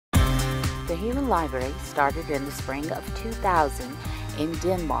The Human Library started in the spring of 2000 in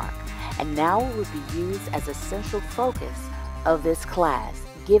Denmark, and now will be used as a central focus of this class,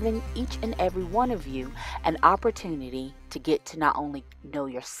 giving each and every one of you an opportunity to get to not only know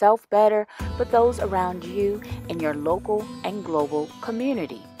yourself better, but those around you in your local and global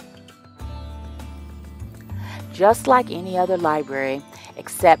community. Just like any other library,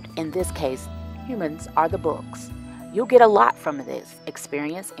 except in this case, humans are the books. You'll get a lot from this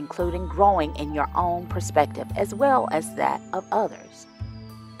experience, including growing in your own perspective as well as that of others.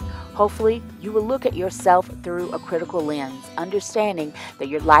 Hopefully, you will look at yourself through a critical lens, understanding that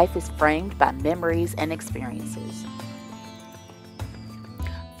your life is framed by memories and experiences.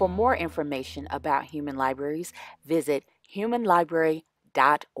 For more information about human libraries, visit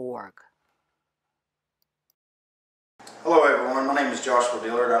humanlibrary.org. Hello everyone, my name is Joshua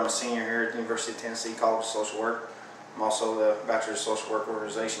Dillard. I'm a senior here at the University of Tennessee College of Social Work. I'm also the Bachelor of Social Work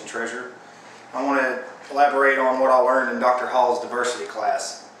Organization Treasurer. I want to elaborate on what I learned in Dr. Hall's diversity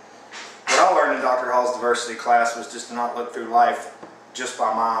class. What I learned in Dr. Hall's diversity class was just to not look through life just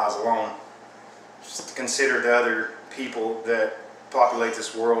by my eyes alone. Just to consider the other people that populate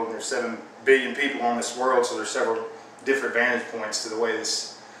this world. And there's 7 billion people on this world, so there's several different vantage points to the way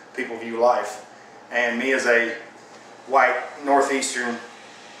people view life. And me as a white northeastern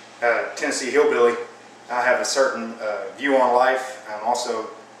Tennessee hillbilly, I have a certain view on life. I'm also a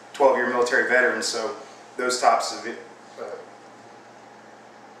 12-year military veteran, so those types of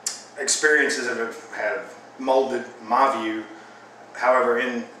experiences have molded my view. However,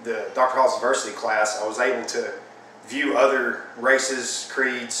 in the Dr. Hall's diversity class, I was able to view other races,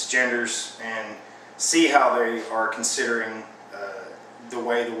 creeds, genders, and see how they are considering the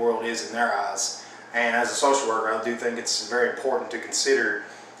way the world is in their eyes. And as a social worker, I do think it's very important to consider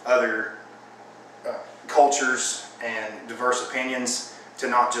other cultures and diverse opinions, to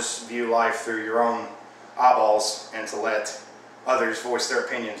not just view life through your own eyeballs and to let others voice their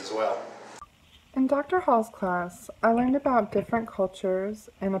opinions as well. In Dr. Hall's class, I learned about different cultures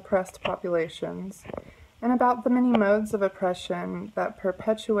and oppressed populations, and about the many modes of oppression that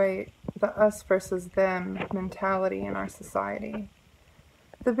perpetuate the us versus them mentality in our society.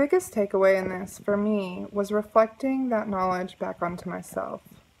 The biggest takeaway in this, for me, was reflecting that knowledge back onto myself.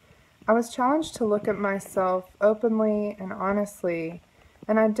 I was challenged to look at myself openly and honestly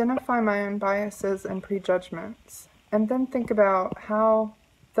and identify my own biases and prejudgments, and then think about how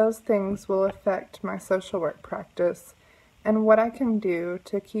those things will affect my social work practice and what I can do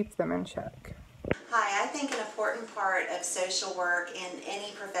to keep them in check. Hi, I think an important part of social work in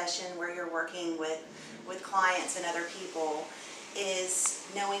any profession where you're working with clients and other people is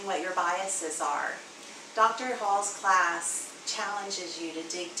knowing what your biases are. Dr. Hall's class challenges you to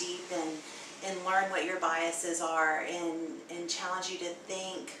dig deep and learn what your biases are, and challenge you to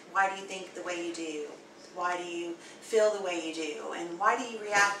think, why do you think the way you do? Why do you feel the way you do? And why do you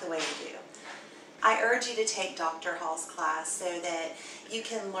react the way you do? I urge you to take Dr. Hall's class so that you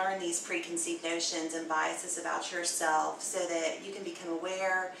can learn these preconceived notions and biases about yourself, so that you can become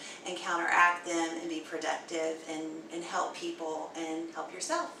aware and counteract them and be productive and help people and help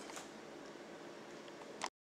yourself.